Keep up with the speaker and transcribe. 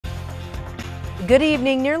Good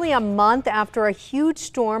evening. Nearly a month after a huge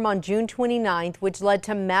storm on June 29th, which led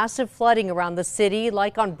to massive flooding around the city,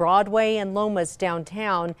 like on Broadway and Lomas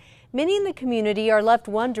downtown, many in the community are left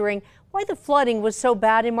wondering why the flooding was so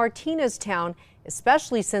bad in Martineztown,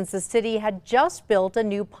 especially since the city had just built a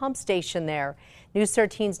new pump station there. News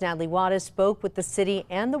 13's Natalie Wattis spoke with the city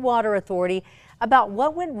and the water authority about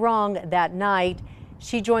what went wrong that night.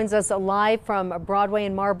 She joins us live from Broadway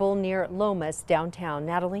and Marble near Lomas downtown.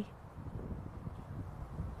 Natalie?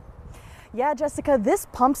 Yeah, Jessica, this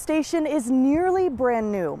pump station is nearly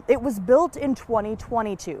brand new. It was built in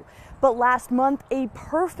 2022, but last month a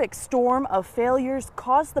perfect storm of failures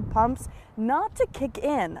caused the pumps not to kick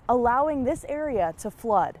in, allowing this area to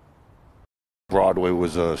flood. Broadway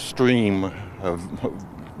was a stream, a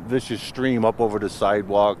vicious stream up over the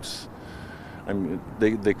sidewalks. I mean,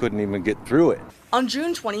 they couldn't even get through it. On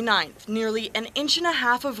June 29th, nearly 1.5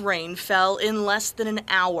 inches of rain fell in less than an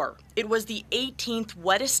hour. It was the 18th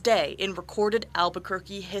wettest day in recorded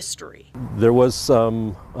Albuquerque history. There was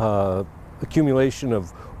some accumulation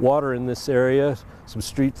of water in this area, some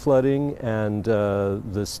street flooding, and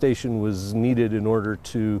the station was needed in order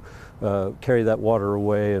to carry that water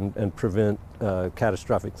away and prevent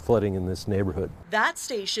catastrophic flooding in this neighborhood. That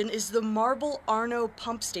station is the Marble Arno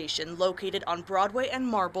Pump Station located on Broadway and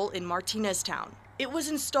Marble in Martineztown. It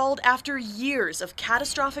was installed after years of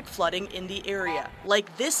catastrophic flooding in the area,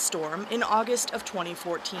 like this storm in August of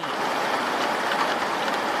 2014.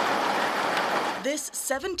 This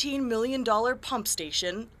 $17 million pump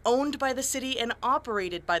station, owned by the city and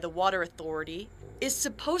operated by the water authority, is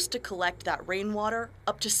supposed to collect that rainwater,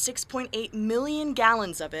 up to 6.8 million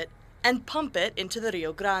gallons of it, and pump it into the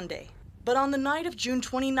Rio Grande. But on the night of June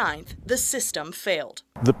 29th, the system failed.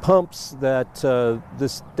 The pumps that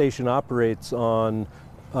this station operates on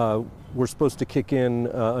were supposed to kick in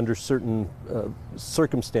under certain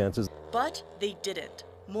circumstances. But they didn't.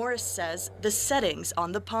 Morris says the settings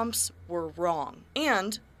on the pumps were wrong.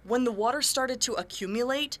 And when the water started to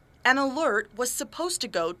accumulate, an alert was supposed to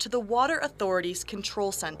go to the Water Authority's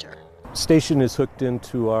control center. Station is hooked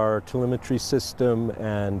into our telemetry system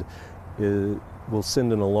and will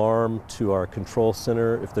send an alarm to our control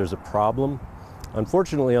center if there's a problem.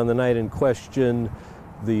 Unfortunately, on the night in question,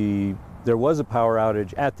 there was a power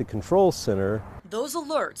outage at the control center. Those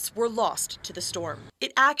alerts were lost to the storm.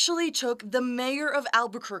 It actually took the mayor of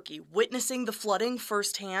Albuquerque witnessing the flooding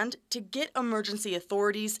firsthand to get emergency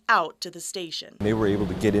authorities out to the station. They were able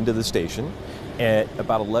to get into the station. At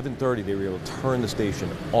about 11:30, they were able to turn the station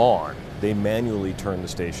on. They manually turned the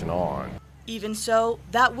station on. Even so,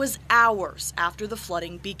 that was hours after the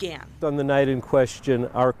flooding began. On the night in question,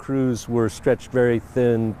 our crews were stretched very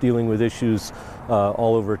thin, dealing with issues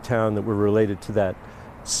all over town that were related to that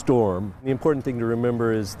storm. The important thing to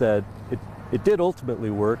remember is that it did ultimately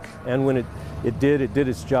work, and when it did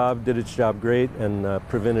its job great, and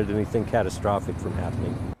prevented anything catastrophic from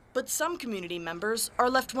happening. But some community members are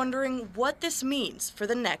left wondering what this means for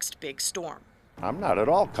the next big storm. I'm not at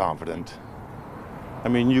all confident. I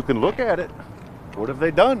mean, you can look at it. What have they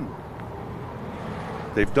done?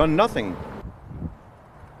 They've done nothing.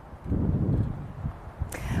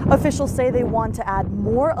 Officials say they want to add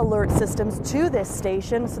more alert systems to this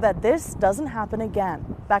station so that this doesn't happen again.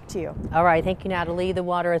 Back to you. All right. Thank you, Natalie. The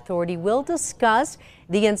Water Authority will discuss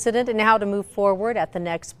the incident and how to move forward at the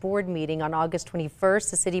next board meeting on August 21st.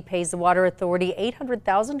 The city pays the Water Authority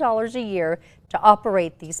 $800,000 a year to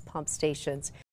operate these pump stations.